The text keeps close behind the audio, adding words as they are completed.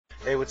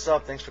Hey, what's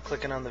up? Thanks for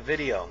clicking on the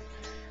video.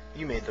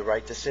 You made the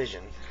right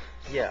decision.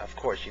 Yeah, of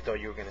course, you thought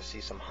you were going to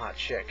see some hot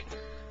chick.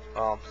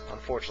 Well,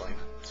 unfortunately,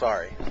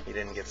 sorry, you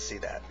didn't get to see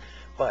that.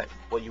 But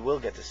what you will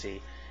get to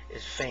see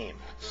is fame,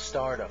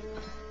 stardom,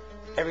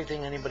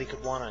 everything anybody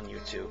could want on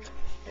YouTube,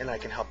 and I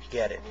can help you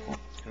get it.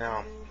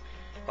 Now,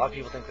 a lot of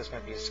people think this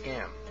might be a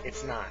scam.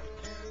 It's not.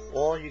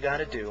 All you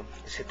gotta do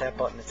is hit that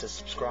button that says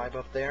subscribe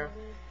up there,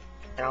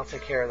 and I'll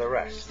take care of the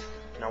rest.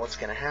 Now what's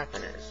gonna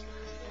happen is,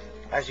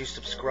 as you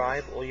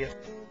subscribe, all you have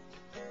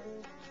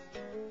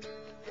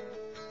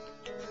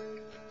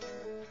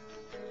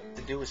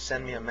to do is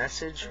send me a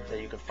message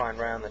that you can find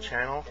right on the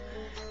channel,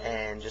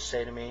 and just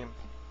say to me,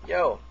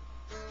 yo,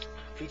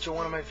 feature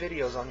one of my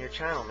videos on your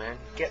channel, man.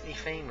 Get me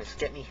famous,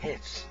 get me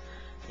hits.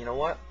 You know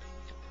what?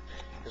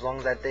 As long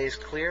as that day is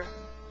clear,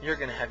 you're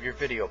gonna have your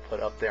video put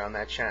up there on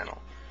that channel.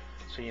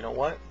 So you know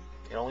what?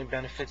 It only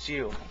benefits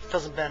you. It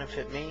doesn't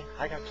benefit me.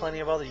 I got plenty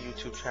of other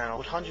YouTube channels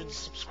with hundreds of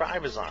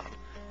subscribers on them.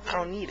 I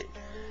don't need it.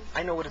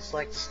 I know what it's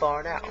like to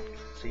start out.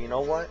 So you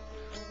know what?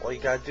 All you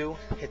gotta do,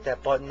 hit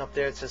that button up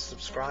there that says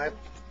subscribe,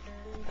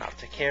 and I'll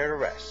take care of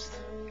the rest.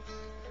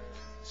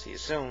 See you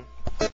soon.